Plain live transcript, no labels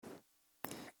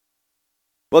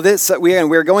Well,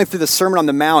 we're going through the Sermon on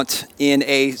the Mount in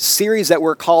a series that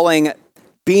we're calling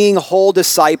Being Whole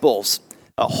Disciples.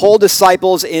 Whole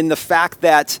disciples in the fact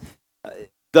that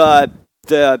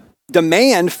the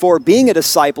demand for being a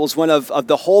disciple is one of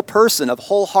the whole person, of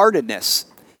wholeheartedness.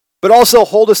 But also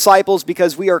whole disciples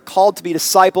because we are called to be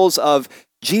disciples of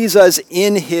Jesus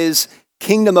in his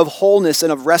kingdom of wholeness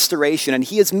and of restoration. And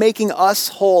he is making us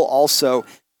whole also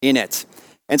in it.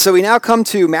 And so we now come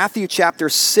to Matthew chapter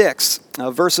 6,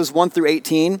 verses 1 through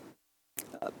 18.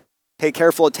 Pay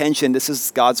careful attention. This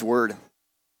is God's word.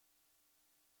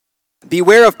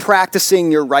 Beware of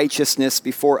practicing your righteousness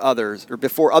before others or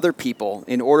before other people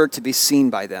in order to be seen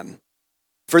by them.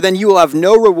 For then you will have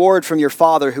no reward from your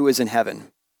Father who is in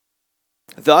heaven.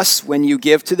 Thus, when you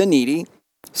give to the needy,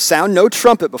 sound no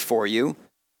trumpet before you,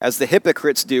 as the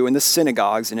hypocrites do in the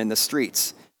synagogues and in the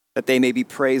streets, that they may be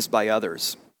praised by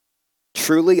others.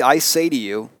 Truly, I say to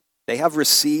you, they have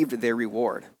received their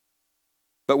reward.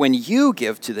 But when you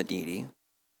give to the needy,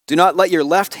 do not let your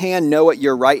left hand know what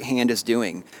your right hand is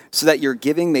doing, so that your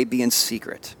giving may be in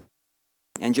secret.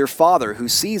 And your Father who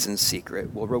sees in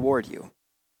secret will reward you.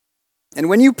 And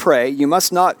when you pray, you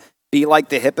must not be like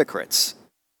the hypocrites,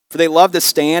 for they love to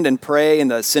stand and pray in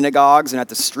the synagogues and at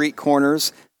the street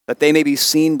corners, that they may be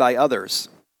seen by others.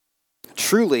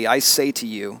 Truly, I say to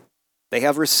you, they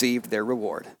have received their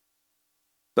reward.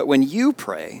 But when you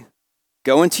pray,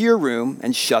 go into your room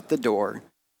and shut the door,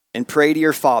 and pray to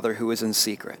your Father who is in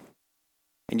secret.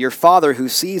 And your Father who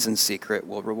sees in secret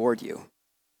will reward you.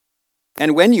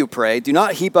 And when you pray, do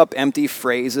not heap up empty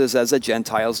phrases as the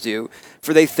Gentiles do,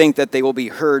 for they think that they will be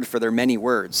heard for their many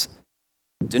words.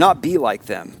 Do not be like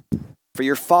them, for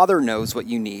your Father knows what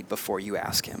you need before you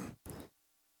ask him.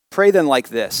 Pray then like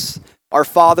this: Our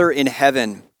Father in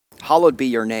heaven, hallowed be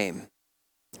your name.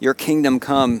 Your kingdom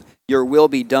come, your will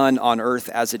be done on earth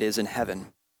as it is in heaven.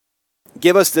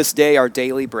 Give us this day our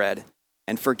daily bread,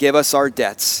 and forgive us our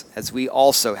debts, as we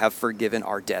also have forgiven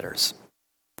our debtors.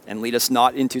 And lead us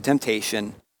not into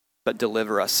temptation, but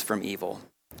deliver us from evil.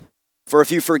 For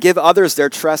if you forgive others their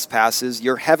trespasses,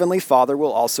 your heavenly Father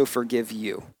will also forgive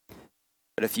you.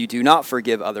 But if you do not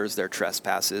forgive others their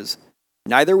trespasses,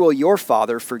 neither will your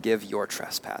Father forgive your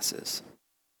trespasses.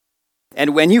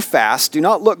 And when you fast, do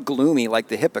not look gloomy like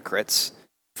the hypocrites,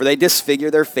 for they disfigure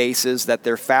their faces that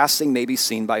their fasting may be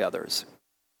seen by others.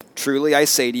 Truly, I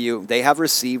say to you, they have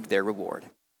received their reward.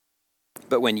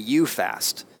 But when you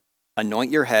fast,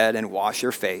 anoint your head and wash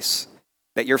your face,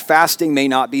 that your fasting may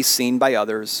not be seen by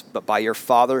others, but by your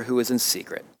Father who is in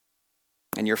secret.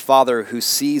 And your Father who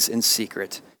sees in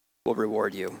secret will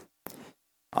reward you.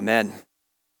 Amen.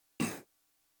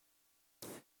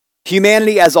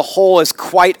 Humanity as a whole is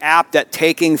quite apt at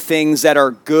taking things that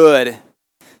are good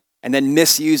and then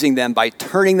misusing them by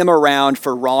turning them around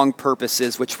for wrong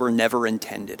purposes which were never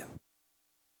intended.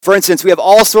 For instance, we have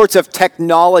all sorts of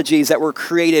technologies that were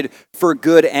created for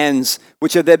good ends,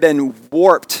 which have then been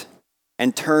warped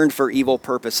and turned for evil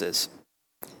purposes.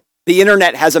 The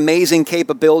internet has amazing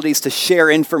capabilities to share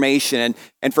information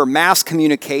and for mass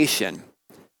communication.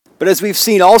 But as we've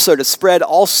seen also, to spread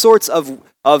all sorts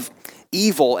of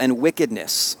evil and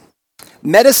wickedness.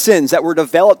 Medicines that were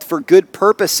developed for good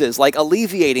purposes, like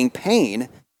alleviating pain,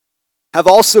 have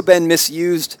also been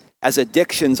misused as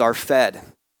addictions are fed.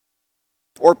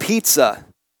 Or pizza.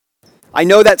 I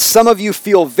know that some of you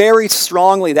feel very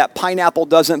strongly that pineapple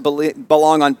doesn't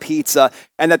belong on pizza,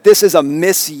 and that this is a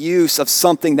misuse of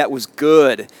something that was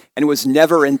good and was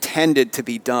never intended to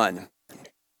be done.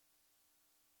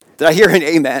 Did I hear an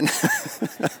amen?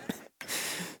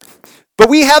 But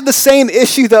we have the same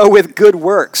issue, though, with good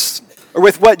works, or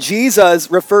with what Jesus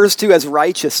refers to as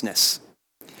righteousness.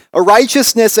 A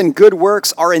righteousness and good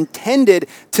works are intended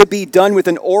to be done with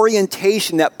an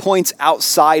orientation that points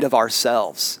outside of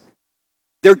ourselves.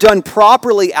 They're done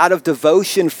properly out of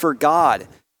devotion for God.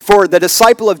 For the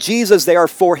disciple of Jesus, they are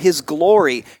for his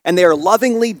glory, and they are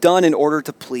lovingly done in order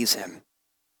to please him.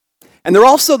 And they're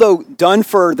also, though, done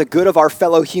for the good of our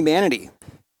fellow humanity.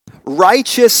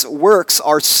 Righteous works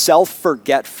are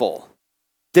self-forgetful.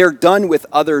 They're done with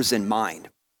others in mind.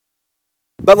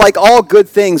 But like all good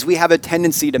things, we have a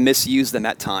tendency to misuse them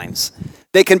at times.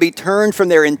 They can be turned from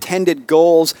their intended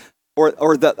goals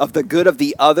of the good of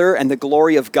the other and the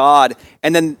glory of God.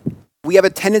 And then we have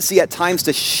a tendency at times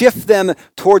to shift them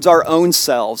towards our own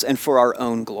selves and for our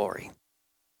own glory.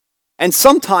 And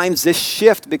sometimes this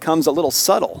shift becomes a little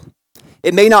subtle.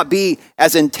 It may not be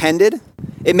as intended.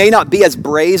 It may not be as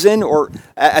brazen or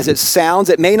as it sounds.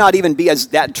 It may not even be as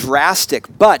that drastic.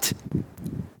 But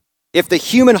if the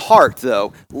human heart,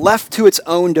 though, left to its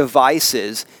own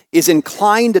devices, is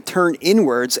inclined to turn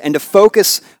inwards and to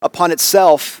focus upon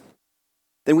itself,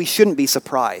 then we shouldn't be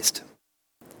surprised.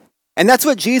 And that's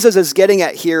what Jesus is getting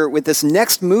at here with this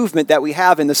next movement that we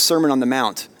have in the Sermon on the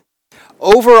Mount.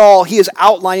 Overall, he is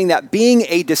outlining that being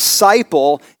a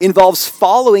disciple involves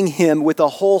following him with a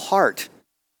whole heart.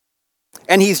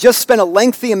 And he's just spent a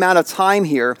lengthy amount of time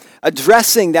here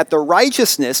addressing that the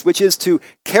righteousness, which is to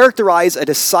characterize a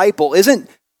disciple, isn't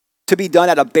to be done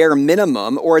at a bare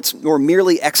minimum or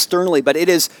merely externally, but it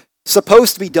is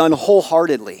supposed to be done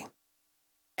wholeheartedly.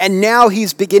 And now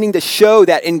he's beginning to show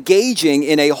that engaging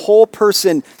in a whole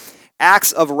person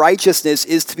acts of righteousness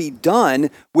is to be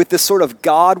done with this sort of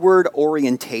Godward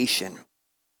orientation.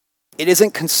 It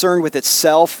isn't concerned with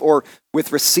itself or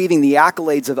with receiving the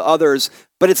accolades of others,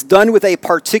 but it's done with a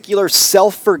particular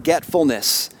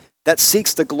self-forgetfulness that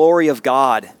seeks the glory of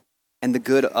God and the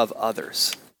good of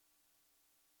others.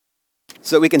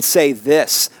 So we can say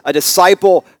this: a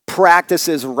disciple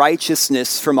practices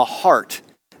righteousness from a heart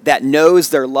that knows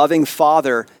their loving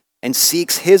Father and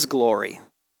seeks his glory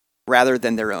rather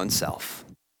than their own self.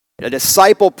 A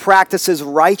disciple practices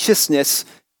righteousness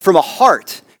from a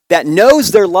heart that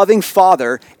knows their loving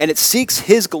Father and it seeks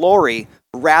his glory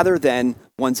rather than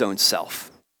one's own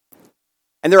self.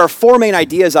 And there are four main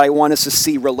ideas that I want us to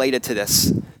see related to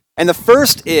this. And the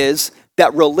first is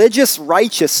that religious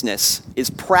righteousness is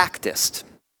practiced.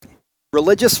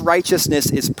 Religious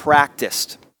righteousness is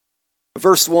practiced.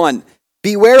 Verse 1,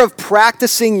 beware of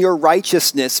practicing your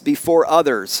righteousness before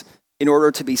others in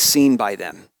order to be seen by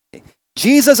them.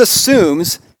 Jesus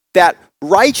assumes that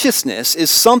righteousness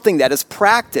is something that is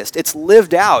practiced. It's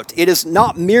lived out. It is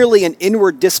not merely an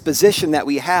inward disposition that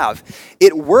we have.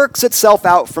 It works itself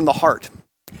out from the heart.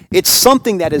 It's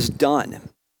something that is done.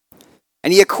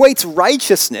 And he equates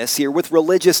righteousness here with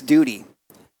religious duty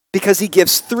because he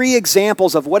gives three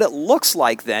examples of what it looks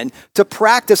like then to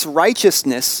practice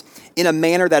righteousness in a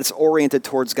manner that's oriented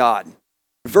towards God.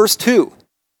 Verse 2,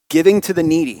 giving to the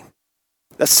needy.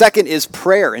 The second is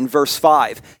prayer in verse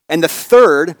 5. And the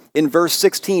third in verse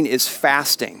 16 is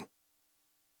fasting.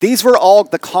 These were all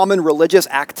the common religious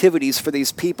activities for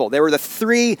these people. They were the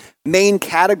three main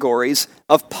categories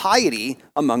of piety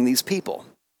among these people.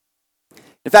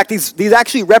 In fact, these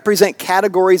actually represent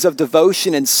categories of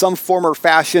devotion in some form or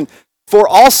fashion for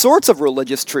all sorts of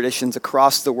religious traditions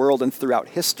across the world and throughout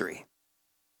history.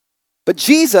 But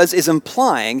Jesus is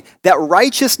implying that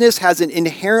righteousness has an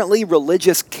inherently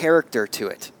religious character to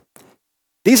it.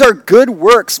 These are good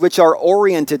works which are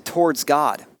oriented towards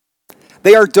God.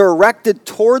 They are directed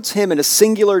towards him in a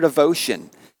singular devotion.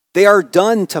 They are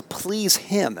done to please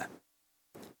him.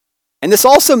 And this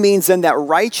also means then that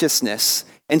righteousness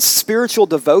and spiritual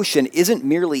devotion isn't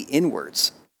merely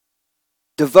inwards.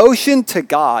 Devotion to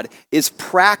God is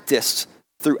practiced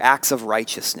through acts of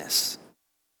righteousness.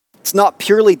 It's not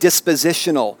purely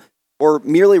dispositional or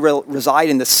merely reside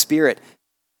in the Spirit.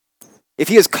 If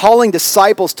he is calling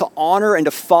disciples to honor and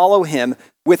to follow him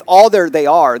with all they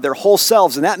are, their whole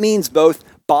selves, and that means both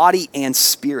body and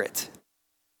spirit.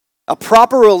 A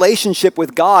proper relationship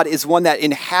with God is one that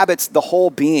inhabits the whole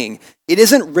being. It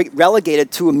isn't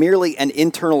relegated to merely an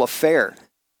internal affair,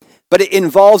 but it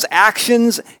involves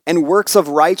actions and works of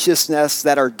righteousness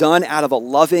that are done out of a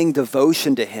loving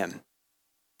devotion to him.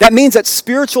 That means that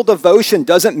spiritual devotion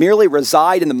doesn't merely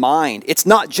reside in the mind. It's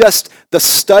not just the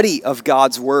study of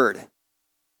God's word.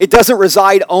 It doesn't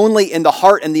reside only in the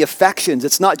heart and the affections.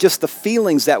 It's not just the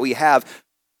feelings that we have.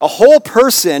 A whole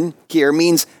person here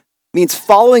means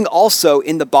following also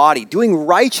in the body. Doing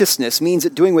righteousness means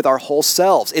doing with our whole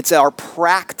selves. It's our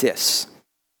practice.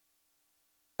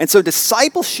 And so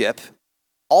discipleship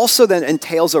also then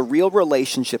entails a real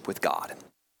relationship with God.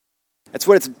 That's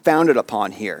what it's founded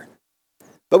upon here.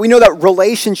 But we know that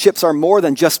relationships are more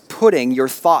than just putting your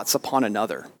thoughts upon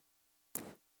another.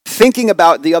 Thinking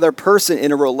about the other person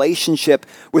in a relationship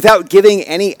without giving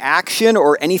any action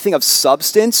or anything of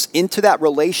substance into that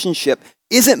relationship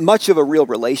isn't much of a real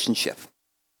relationship.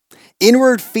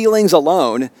 Inward feelings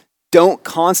alone don't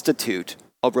constitute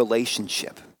a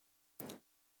relationship.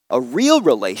 A real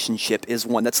relationship is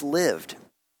one that's lived.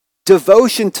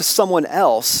 Devotion to someone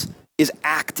else is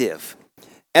active.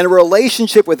 And a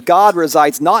relationship with God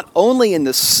resides not only in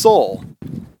the soul,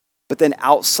 but then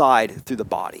outside through the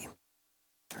body.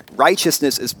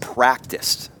 Righteousness is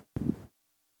practiced.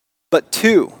 But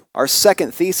two, our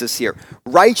second thesis here,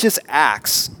 righteous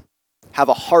acts have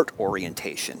a heart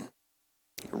orientation.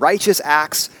 Righteous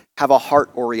acts have a heart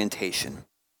orientation.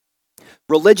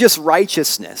 Religious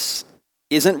righteousness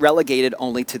isn't relegated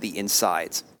only to the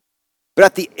insides.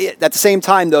 But at the same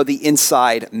time, though, the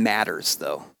inside matters,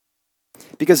 though.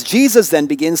 Because Jesus then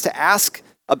begins to ask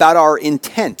about our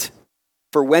intent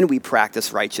for when we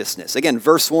practice righteousness. Again,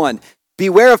 verse 1,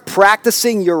 Beware of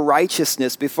practicing your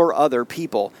righteousness before other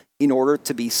people in order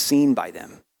to be seen by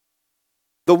them.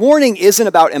 The warning isn't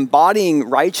about embodying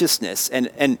righteousness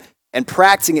and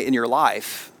practicing it in your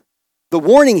life. The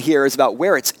warning here is about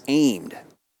where it's aimed.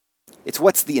 It's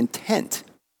what's the intent.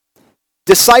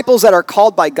 Disciples that are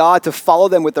called by God to follow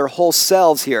them with their whole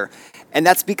selves here. And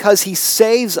that's because he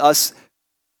saves us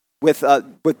with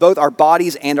both our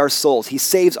bodies and our souls. He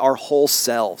saves our whole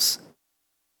selves.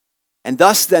 And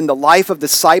thus then the life of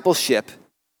discipleship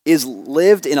is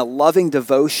lived in a loving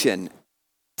devotion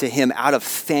to him out of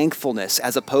thankfulness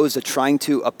as opposed to trying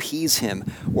to appease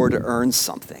him or to earn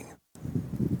something.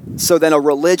 So then a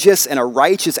religious and a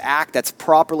righteous act that's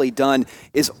properly done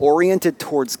is oriented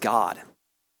towards God.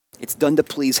 It's done to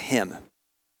please him.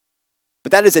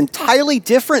 But that is entirely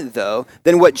different, though,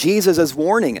 than what Jesus is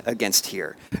warning against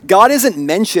here. God isn't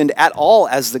mentioned at all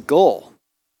as the goal.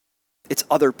 It's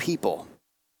other people,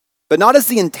 but not as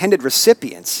the intended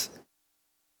recipients.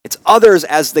 It's others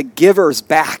as the givers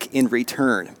back in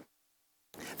return.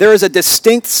 There is a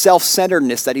distinct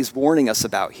self-centeredness that he's warning us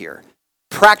about here.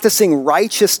 Practicing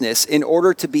righteousness in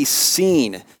order to be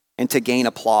seen and to gain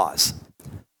applause.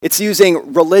 It's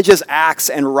using religious acts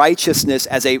and righteousness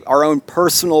as our own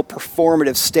personal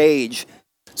performative stage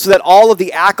so that all of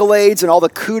the accolades and all the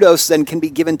kudos then can be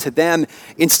given to them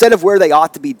instead of where they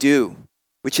ought to be due,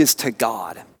 which is to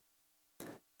God.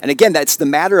 And again, that's the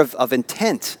matter of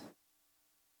intent.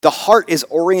 The heart is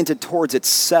oriented towards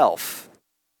itself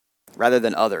rather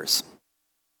than others.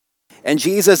 And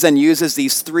Jesus then uses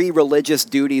these three religious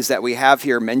duties that we have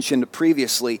here mentioned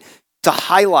previously to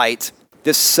highlight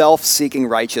this self-seeking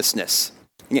righteousness,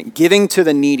 giving to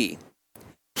the needy.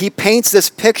 He paints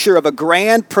this picture of a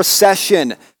grand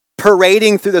procession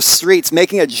parading through the streets,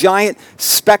 making a giant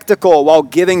spectacle while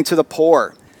giving to the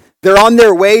poor. They're on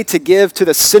their way to give to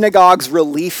the synagogue's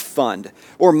relief fund,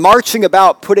 or marching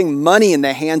about putting money in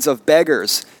the hands of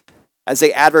beggars as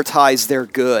they advertise their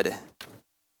good.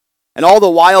 And all the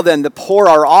while then, the poor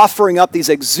are offering up these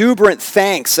exuberant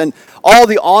thanks, and all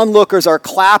the onlookers are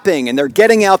clapping, and they're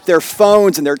getting out their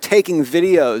phones, and they're taking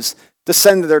videos to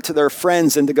send to their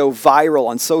friends and to go viral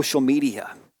on social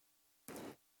media.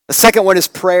 The second one is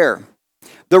prayer.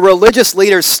 The religious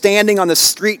leaders standing on the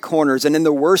street corners and in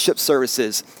the worship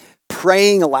services,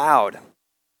 praying aloud.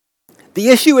 The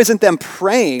issue isn't them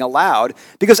praying aloud,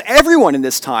 because everyone in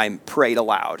this time prayed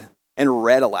aloud and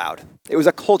read aloud. It was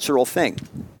a cultural thing.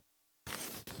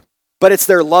 But it's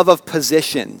their love of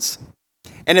positions,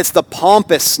 and it's the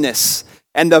pompousness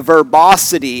and the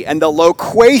verbosity and the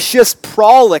loquacious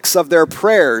prolix of their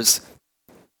prayers.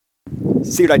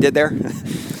 See what I did there?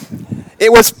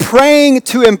 It was praying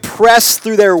to impress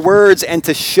through their words and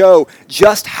to show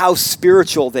just how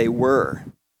spiritual they were.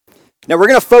 Now we're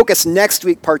going to focus next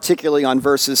week particularly on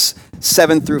verses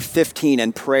 7 through 15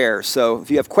 in prayer. So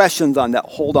if you have questions on that,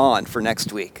 hold on for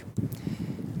next week.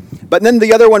 But then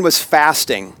the other one was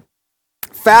fasting.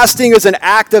 Fasting is an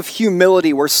act of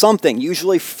humility where something,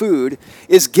 usually food,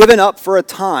 is given up for a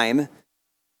time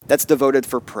that's devoted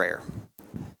for prayer.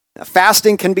 Now,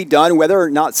 fasting can be done whether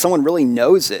or not someone really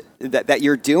knows it, that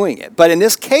you're doing it. But in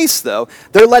this case, though,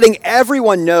 they're letting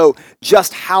everyone know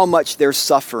just how much they're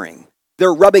suffering.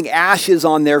 They're rubbing ashes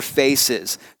on their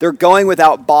faces. They're going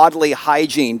without bodily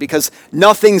hygiene because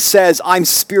nothing says I'm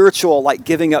spiritual like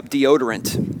giving up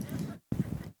deodorant.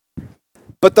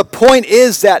 But the point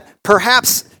is that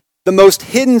perhaps the most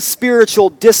hidden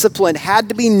spiritual discipline had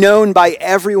to be known by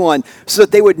everyone so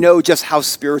that they would know just how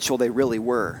spiritual they really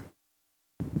were.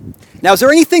 Now, is there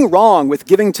anything wrong with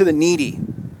giving to the needy,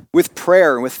 with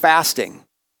prayer, and with fasting?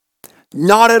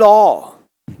 Not at all.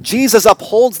 Jesus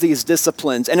upholds these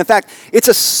disciplines. And in fact, it's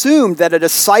assumed that a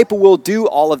disciple will do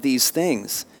all of these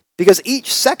things because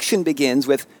each section begins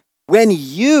with, when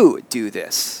you do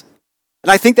this. And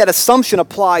I think that assumption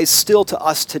applies still to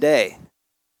us today.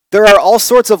 There are all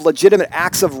sorts of legitimate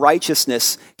acts of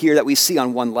righteousness here that we see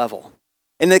on one level.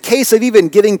 In the case of even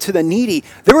giving to the needy,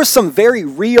 there was some very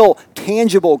real,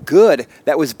 tangible good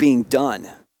that was being done.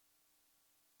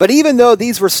 But even though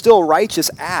these were still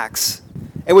righteous acts,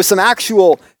 and with some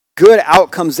actual good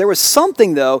outcomes, there was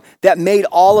something, though, that made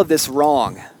all of this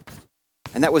wrong.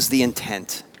 And that was the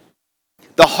intent.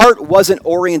 The heart wasn't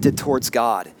oriented towards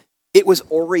God. It was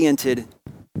oriented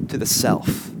to the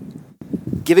self.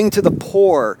 Giving to the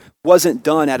poor wasn't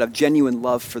done out of genuine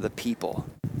love for the people.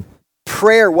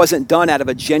 Prayer wasn't done out of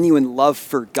a genuine love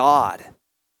for God.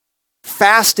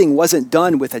 Fasting wasn't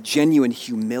done with a genuine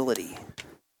humility.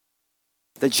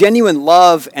 The genuine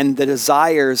love and the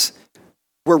desires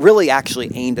were really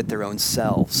actually aimed at their own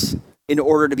selves in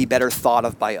order to be better thought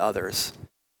of by others,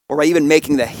 or by even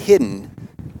making the hidden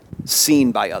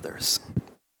seen by others.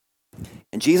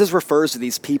 And Jesus refers to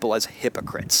these people as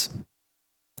hypocrites.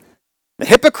 The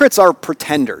hypocrites are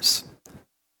pretenders.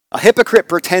 A hypocrite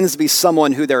pretends to be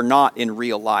someone who they're not in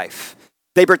real life.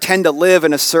 They pretend to live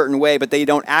in a certain way, but they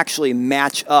don't actually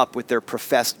match up with their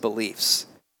professed beliefs.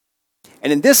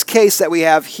 And in this case that we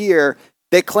have here,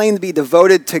 they claim to be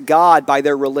devoted to God by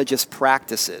their religious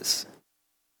practices.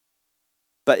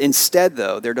 But instead,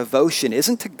 though, their devotion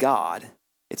isn't to God,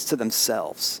 it's to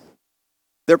themselves.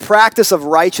 Their practice of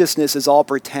righteousness is all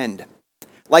pretend,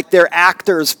 like they're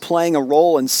actors playing a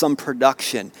role in some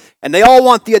production, and they all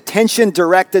want the attention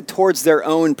directed towards their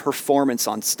own performance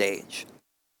on stage.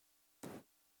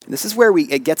 And this is where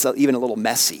it gets even a little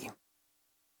messy,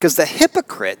 because the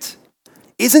hypocrite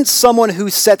isn't someone who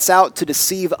sets out to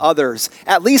deceive others,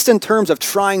 at least in terms of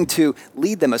trying to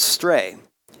lead them astray.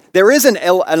 There is an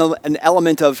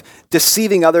element of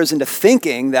deceiving others into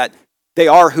thinking that they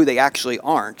are who they actually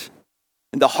aren't,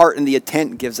 and the heart and the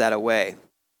intent gives that away.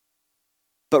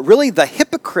 But really, the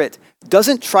hypocrite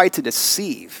doesn't try to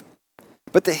deceive,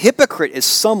 but the hypocrite is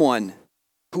someone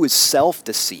who is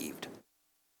self-deceived.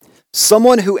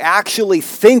 Someone who actually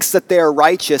thinks that they are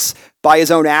righteous by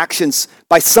his own actions,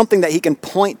 by something that he can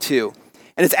point to.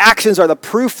 And his actions are the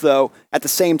proof, though, at the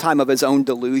same time of his own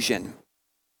delusion.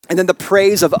 And then the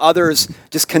praise of others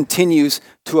just continues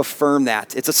to affirm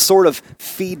that. It's a sort of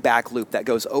feedback loop that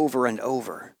goes over and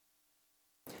over.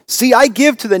 See, I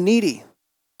give to the needy.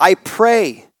 I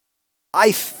pray.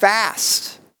 I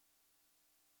fast.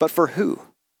 But for who?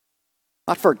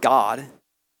 Not for God.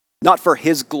 Not for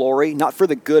his glory. Not for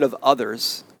the good of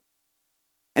others.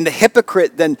 And the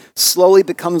hypocrite then slowly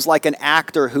becomes like an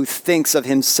actor who thinks of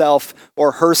himself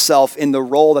or herself in the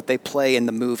role that they play in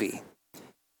the movie,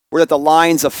 where the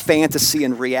lines of fantasy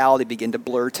and reality begin to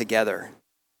blur together.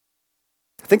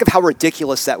 Think of how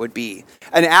ridiculous that would be.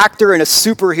 An actor in a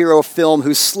superhero film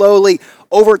who slowly,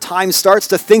 over time, starts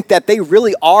to think that they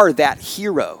really are that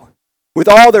hero. With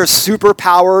all their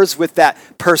superpowers, with that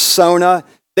persona,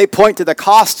 they point to the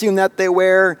costume that they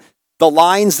wear, the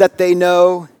lines that they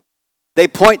know. They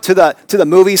point to the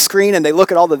movie screen and they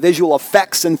look at all the visual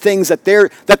effects and things that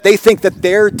they think that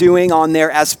they're doing on there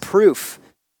as proof.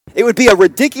 It would be a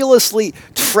ridiculously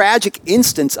tragic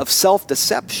instance of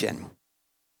self-deception.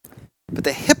 But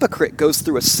the hypocrite goes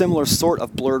through a similar sort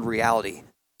of blurred reality.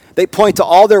 They point to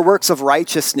all their works of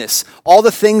righteousness, all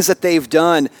the things that they've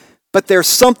done, but there's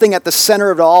something at the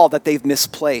center of it all that they've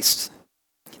misplaced.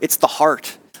 It's the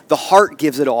heart. The heart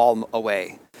gives it all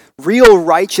away. Real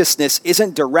righteousness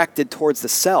isn't directed towards the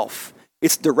self.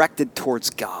 It's directed towards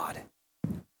God.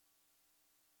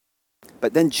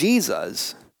 But then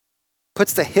Jesus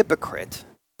puts the hypocrite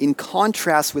in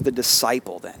contrast with the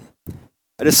disciple then.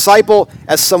 A disciple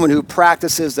as someone who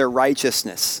practices their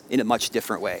righteousness in a much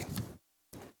different way.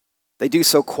 They do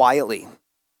so quietly.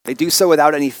 They do so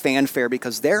without any fanfare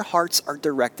because their hearts are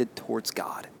directed towards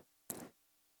God.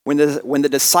 When the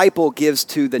disciple gives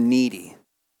to the needy,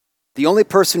 the only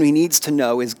person he needs to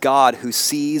know is God, who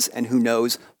sees and who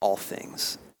knows all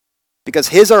things. Because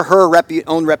his or her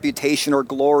own reputation or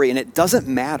glory, and it doesn't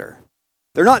matter.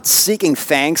 They're not seeking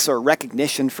thanks or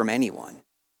recognition from anyone,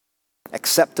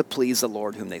 except to please the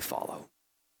Lord whom they follow.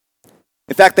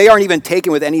 In fact, they aren't even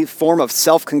taken with any form of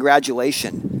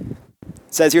self-congratulation.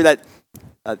 It says here that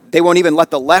they won't even let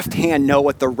the left hand know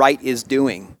what the right is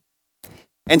doing.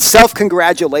 And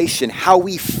self-congratulation, how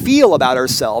we feel about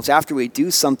ourselves after we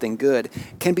do something good,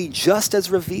 can be just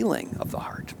as revealing of the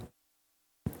heart.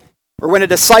 Or when a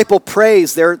disciple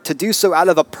prays, they're to do so out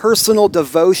of a personal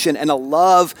devotion and a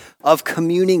love of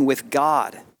communing with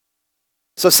God.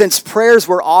 So since prayers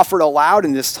were offered aloud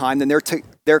in this time, then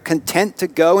they're content to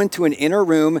go into an inner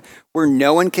room where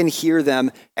no one can hear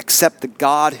them except the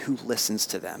God who listens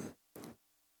to them.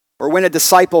 Or when a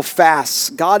disciple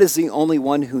fasts, God is the only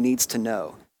one who needs to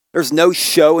know. There's no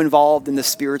show involved in the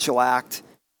spiritual act.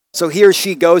 So he or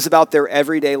she goes about their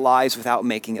everyday lives without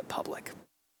making it public.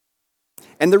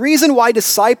 And the reason why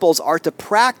disciples are to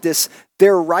practice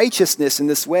their righteousness in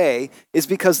this way is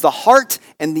because the heart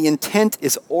and the intent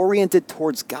is oriented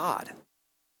towards God,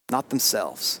 not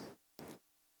themselves.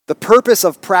 The purpose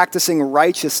of practicing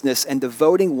righteousness and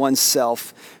devoting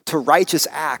oneself to righteous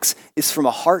acts is from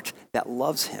a heart that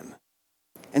loves him.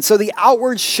 And so the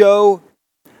outward show,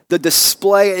 the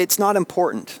display, it's not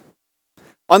important.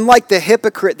 Unlike the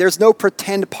hypocrite, there's no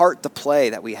pretend part to play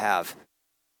that we have.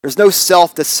 There's no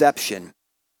self-deception.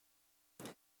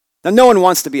 Now, no one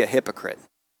wants to be a hypocrite.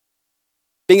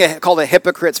 Being called a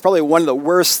hypocrite is probably one of the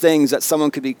worst things that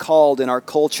someone could be called in our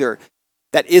culture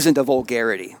that isn't a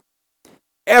vulgarity.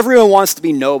 Everyone wants to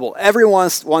be noble.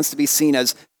 Everyone wants to be seen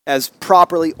as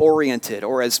properly oriented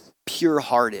or as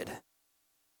pure-hearted.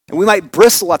 And we might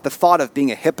bristle at the thought of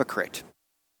being a hypocrite.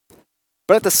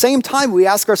 But at the same time, we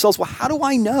ask ourselves, well, how do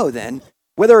I know then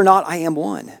whether or not I am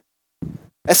one?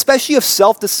 Especially if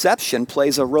self-deception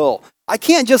plays a role. I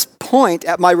can't just point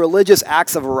at my religious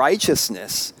acts of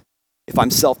righteousness if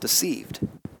I'm self-deceived.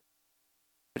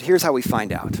 But here's how we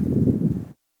find out.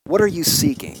 What are you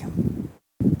seeking?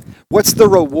 What's the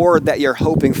reward that you're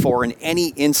hoping for in any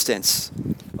instance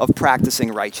of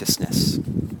practicing righteousness?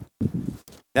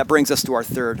 That brings us to our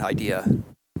third idea,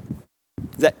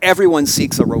 that everyone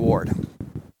seeks a reward.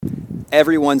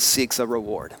 Everyone seeks a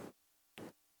reward.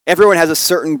 Everyone has a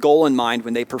certain goal in mind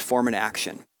when they perform an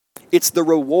action. It's the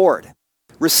reward,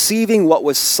 receiving what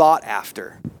was sought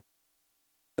after.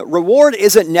 The reward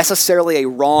isn't necessarily a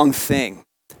wrong thing.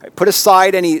 Put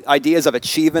aside any ideas of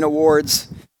achievement awards,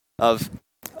 of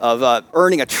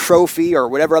earning a trophy, or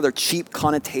whatever other cheap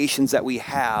connotations that we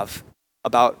have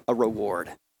about a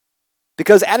reward.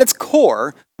 Because at its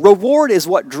core, reward is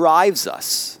what drives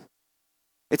us.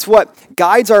 It's what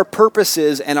guides our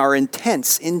purposes and our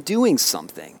intents in doing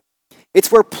something.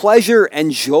 It's where pleasure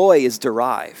and joy is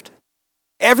derived.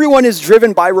 Everyone is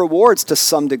driven by rewards to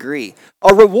some degree.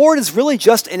 A reward is really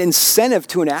just an incentive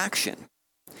to an action.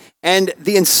 And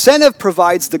the incentive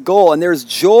provides the goal, and there's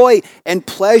joy and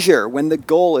pleasure when the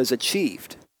goal is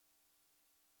achieved.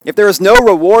 If there is no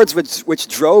rewards which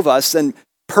drove us, then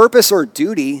purpose or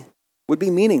duty would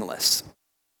be meaningless.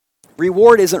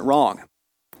 Reward isn't wrong.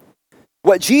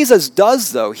 What Jesus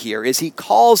does, though, here is he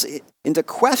calls into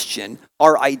question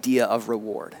our idea of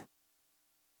reward.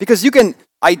 Because you can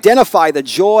identify the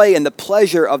joy and the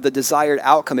pleasure of the desired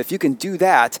outcome. If you can do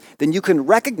that, then you can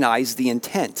recognize the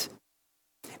intent.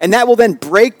 And that will then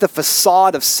break the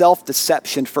facade of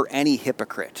self-deception for any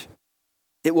hypocrite.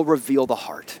 It will reveal the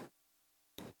heart.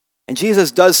 And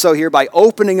Jesus does so here by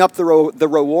opening up the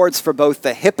rewards for both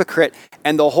the hypocrite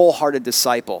and the wholehearted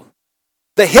disciple.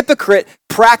 The hypocrite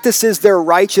practices their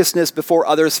righteousness before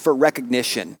others for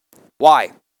recognition.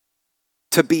 Why?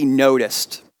 To be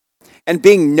noticed. And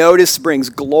being noticed brings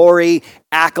glory,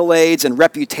 accolades, and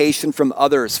reputation from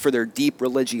others for their deep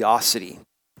religiosity.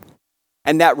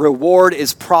 And that reward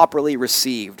is properly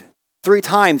received. 3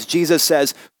 times Jesus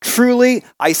says, "Truly,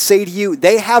 I say to you,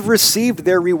 they have received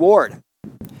their reward."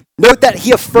 Note that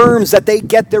he affirms that they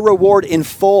get their reward in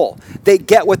full. They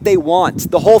get what they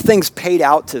want. The whole thing's paid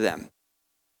out to them.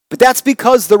 But that's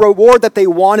because the reward that they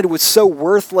wanted was so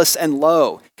worthless and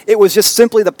low. It was just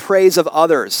simply the praise of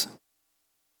others.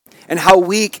 And how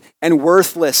weak and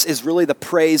worthless is really the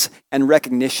praise and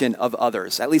recognition of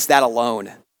others, at least that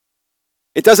alone.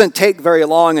 It doesn't take very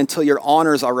long until your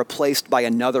honors are replaced by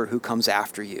another who comes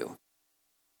after you,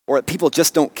 or people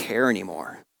just don't care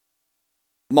anymore.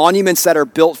 Monuments that are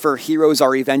built for heroes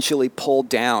are eventually pulled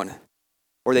down,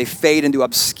 or they fade into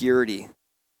obscurity,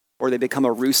 or they become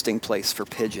a roosting place for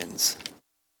pigeons.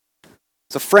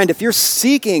 So friend, if you're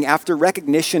seeking after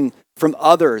recognition from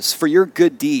others for your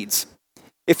good deeds,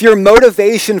 if your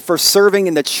motivation for serving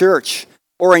in the church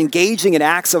or engaging in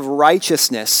acts of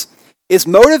righteousness is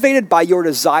motivated by your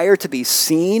desire to be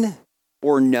seen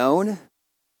or known,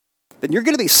 then you're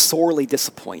going to be sorely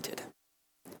disappointed.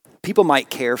 People might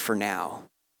care for now,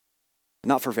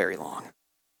 not for very long.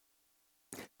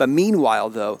 But meanwhile,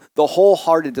 though, the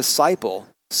wholehearted disciple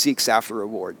seeks after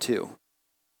reward too,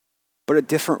 but a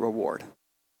different reward.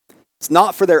 It's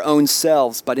not for their own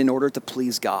selves, but in order to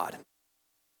please God.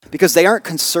 Because they aren't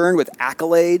concerned with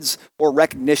accolades or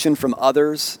recognition from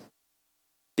others.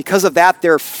 Because of that,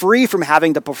 they're free from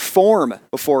having to perform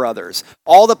before others.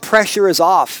 All the pressure is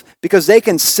off because they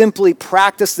can simply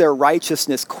practice their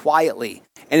righteousness quietly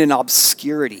and in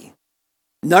obscurity.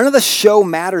 None of the show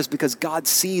matters because God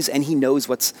sees and he knows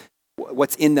what's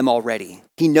in them already.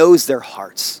 He knows their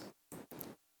hearts.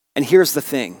 And here's the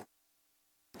thing.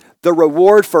 The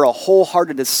reward for a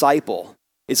wholehearted disciple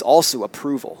is also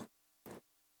approval.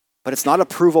 But it's not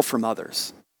approval from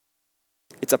others.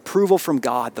 It's approval from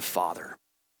God the Father.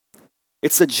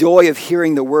 It's the joy of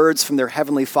hearing the words from their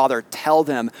Heavenly Father tell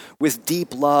them with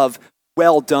deep love,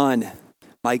 "Well done,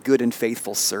 my good and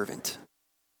faithful servant."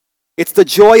 It's the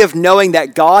joy of knowing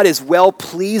that God is well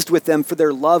pleased with them for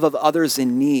their love of others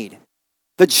in need.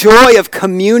 The joy of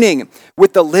communing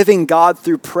with the living God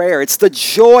through prayer. It's the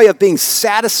joy of being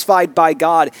satisfied by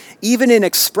God, even in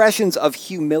expressions of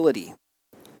humility.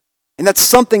 And that's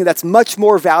something that's much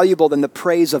more valuable than the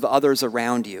praise of others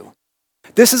around you.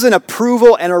 This is an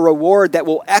approval and a reward that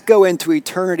will echo into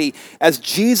eternity as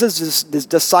Jesus'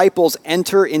 disciples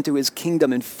enter into his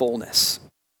kingdom in fullness.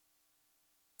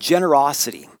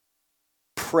 Generosity,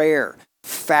 prayer,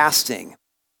 fasting,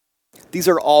 these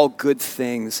are all good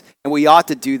things, and we ought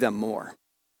to do them more.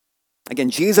 Again,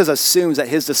 Jesus assumes that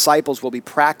his disciples will be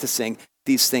practicing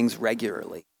these things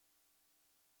regularly.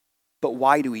 But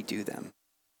why do we do them?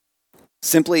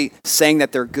 Simply saying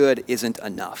that they're good isn't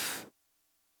enough.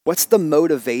 What's the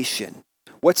motivation?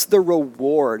 What's the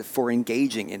reward for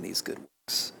engaging in these good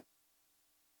works?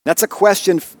 That's a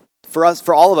question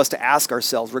for all of us to ask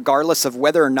ourselves, regardless of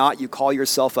whether or not you call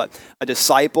yourself a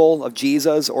disciple of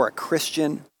Jesus or a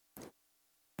Christian.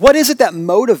 What is it that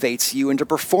motivates you into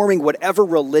performing whatever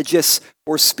religious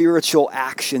or spiritual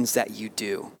actions that you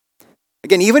do?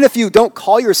 Again, even if you don't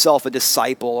call yourself a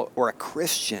disciple or a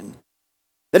Christian,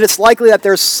 then it's likely that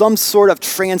there's some sort of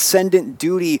transcendent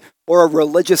duty or a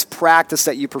religious practice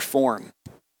that you perform.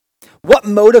 What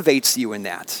motivates you in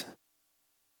that?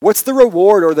 What's the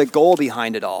reward or the goal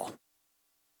behind it all?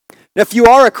 And if you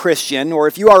are a Christian or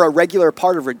if you are a regular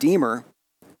part of Redeemer,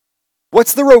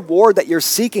 what's the reward that you're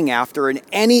seeking after in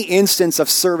any instance of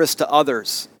service to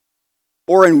others,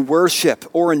 or in worship,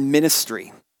 or in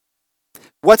ministry?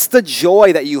 What's the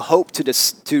joy that you hope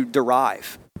to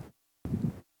derive?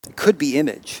 It could be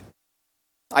image,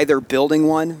 either building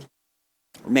one,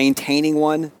 or maintaining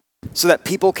one, so that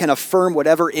people can affirm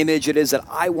whatever image it is that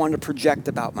I want to project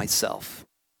about myself.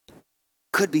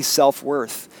 Could be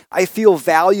self-worth. I feel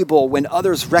valuable when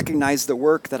others recognize the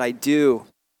work that I do,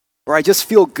 or I just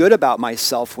feel good about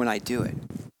myself when I do it.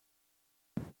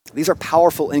 These are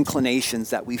powerful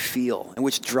inclinations that we feel and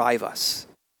which drive us.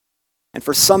 And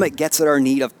for some, it gets at our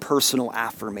need of personal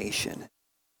affirmation.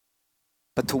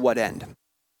 But to what end?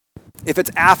 If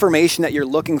it's affirmation that you're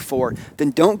looking for,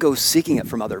 then don't go seeking it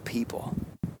from other people.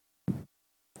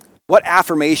 What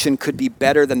affirmation could be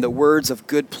better than the words of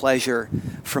good pleasure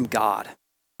from God?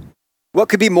 What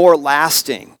could be more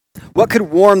lasting? What could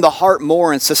warm the heart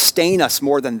more and sustain us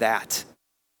more than that?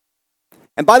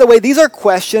 And by the way, these are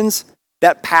questions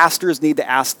that pastors need to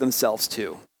ask themselves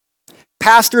too.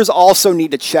 Pastors also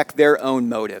need to check their own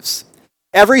motives.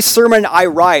 Every sermon I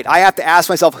write, I have to ask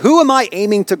myself, who am I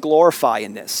aiming to glorify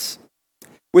in this?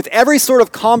 With every sort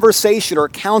of conversation or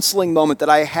counseling moment that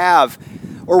I have,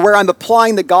 or where I'm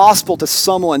applying the gospel to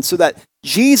someone so that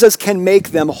Jesus can make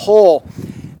them whole,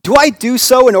 do I do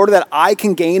so in order that I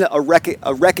can gain a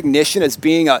recognition as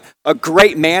being a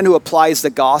great man who applies the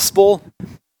gospel?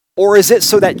 Or is it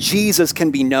so that Jesus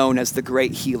can be known as the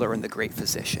great healer and the great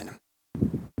physician?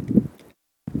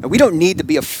 Now, we don't need to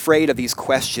be afraid of these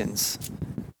questions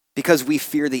because we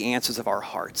fear the answers of our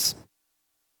hearts.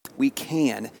 We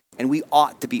can and we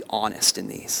ought to be honest in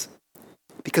these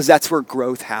because that's where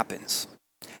growth happens.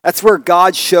 That's where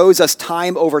God shows us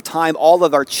time over time all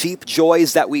of our cheap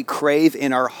joys that we crave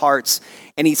in our hearts,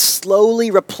 and he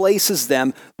slowly replaces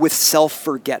them with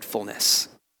self-forgetfulness.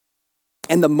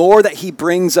 And the more that he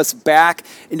brings us back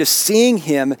into seeing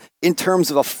him in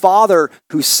terms of a father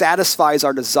who satisfies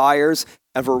our desires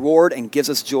of reward and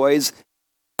gives us joys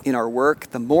in our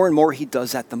work, the more and more he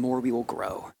does that, the more we will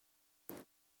grow.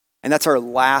 And that's our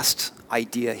last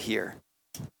idea here.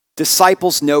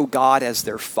 Disciples know God as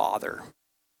their Father.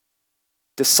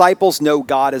 Disciples know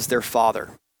God as their Father.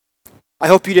 I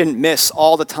hope you didn't miss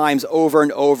all the times over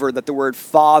and over that the word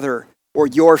Father or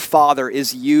your Father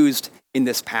is used in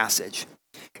this passage.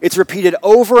 It's repeated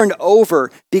over and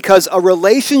over because a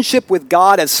relationship with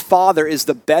God as Father is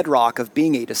the bedrock of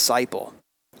being a disciple.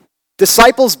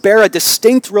 Disciples bear a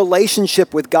distinct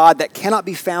relationship with God that cannot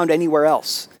be found anywhere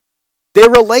else. They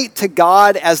relate to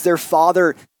God as their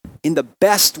Father in the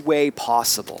best way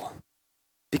possible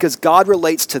because God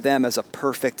relates to them as a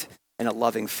perfect and a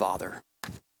loving Father.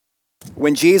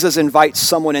 When Jesus invites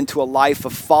someone into a life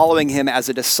of following him as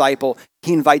a disciple,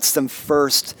 he invites them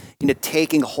first into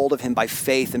taking hold of him by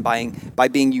faith and by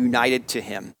being united to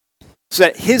him, so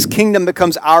that his kingdom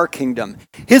becomes our kingdom.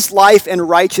 His life and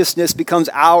righteousness becomes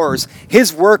ours.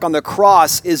 His work on the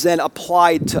cross is then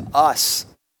applied to us.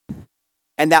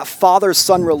 And that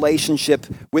father-son relationship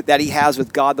that he has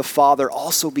with God the Father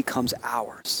also becomes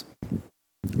ours.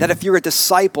 That if you're a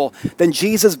disciple, then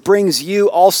Jesus brings you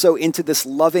also into this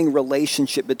loving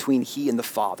relationship between he and the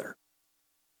Father.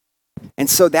 And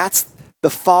so that's the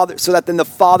Father, so that then the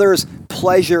Father's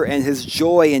pleasure and his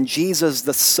joy in Jesus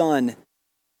the Son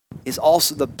is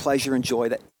also the pleasure and joy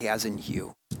that he has in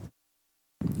you.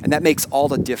 And that makes all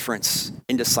the difference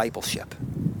in discipleship.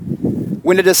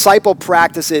 When a disciple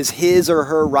practices his or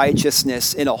her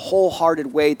righteousness in a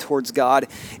wholehearted way towards God,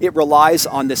 it relies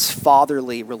on this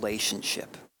fatherly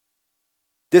relationship.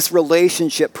 This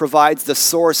relationship provides the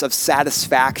source of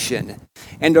satisfaction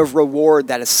and of reward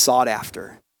that is sought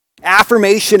after.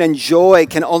 Affirmation and joy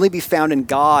can only be found in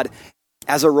God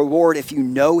as a reward if you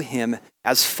know him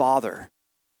as Father.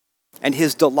 And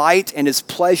his delight and his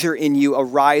pleasure in you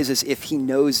arises if he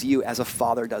knows you as a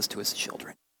father does to his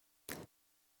children.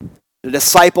 The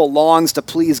disciple longs to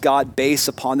please God based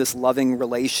upon this loving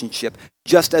relationship,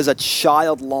 just as a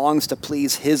child longs to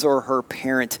please his or her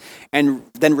parent and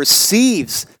then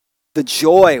receives the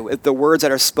joy with the words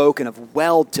that are spoken of,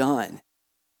 well done.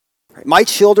 My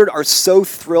children are so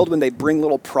thrilled when they bring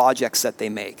little projects that they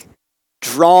make.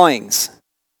 Drawings,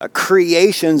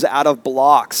 creations out of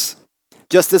blocks.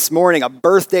 Just this morning, a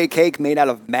birthday cake made out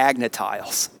of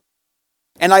magnetiles.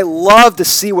 And I love to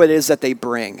see what it is that they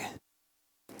bring.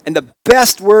 And the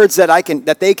best words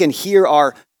that they can hear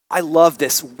are, I love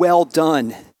this, well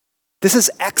done. This is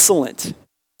excellent.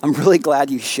 I'm really glad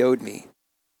you showed me.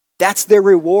 That's their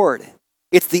reward.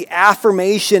 It's the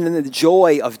affirmation and the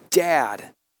joy of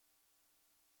dad.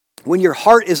 When your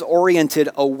heart is oriented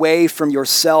away from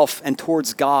yourself and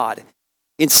towards God,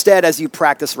 instead, as you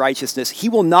practice righteousness, he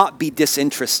will not be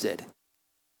disinterested.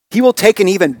 He will take an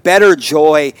even better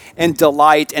joy and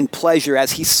delight and pleasure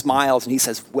as he smiles and he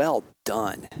says, well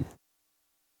done.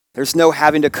 There's no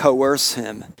having to coerce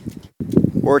him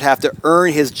or to have to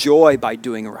earn his joy by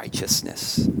doing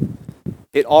righteousness.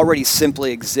 It already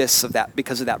simply exists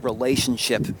because of that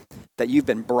relationship that you've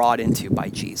been brought into by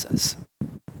Jesus.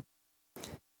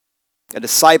 A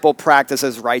disciple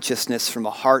practices righteousness from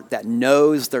a heart that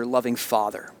knows their loving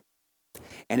Father,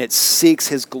 and it seeks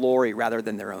his glory rather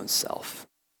than their own self.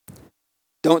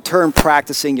 Don't turn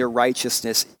practicing your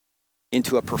righteousness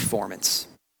into a performance.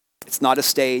 It's not a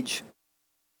stage,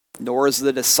 nor is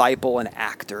the disciple an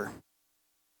actor.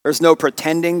 There's no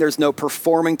pretending, there's no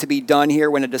performing to be done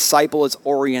here when a disciple is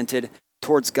oriented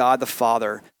towards God the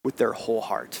Father with their whole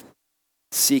heart,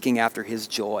 seeking after his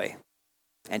joy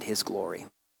and his glory.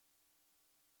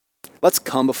 Let's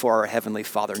come before our Heavenly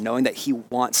Father, knowing that he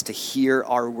wants to hear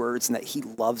our words and that he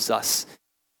loves us.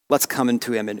 Let's come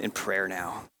into him in prayer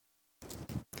now.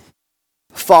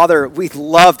 Father, we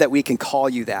love that we can call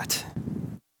you that.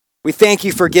 We thank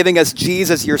you for giving us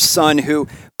Jesus, your Son, who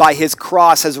by his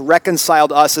cross has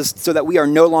reconciled us so that we are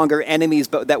no longer enemies,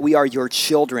 but that we are your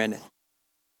children.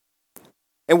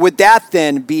 And would that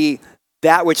then be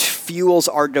that which fuels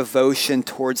our devotion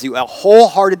towards you, a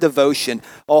wholehearted devotion,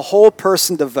 a whole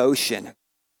person devotion,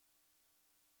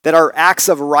 that our acts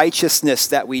of righteousness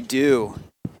that we do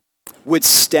would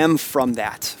stem from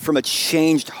that, from a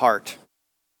changed heart.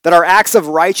 That our acts of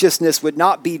righteousness would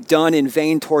not be done in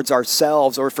vain towards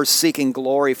ourselves or for seeking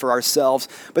glory for ourselves,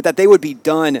 but that they would be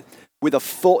done in a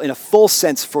full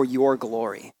sense for your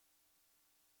glory.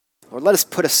 Lord, let us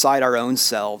put aside our own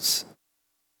selves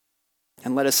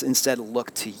and let us instead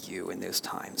look to you in those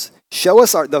times. Show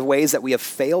us the ways that we have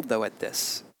failed, though, at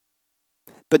this.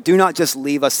 But do not just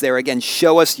leave us there again.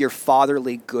 Show us your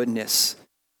fatherly goodness.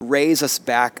 Raise us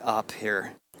back up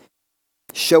here.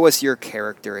 Show us your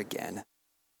character again.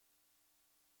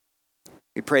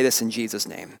 We pray this in Jesus'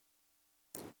 name.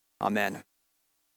 Amen.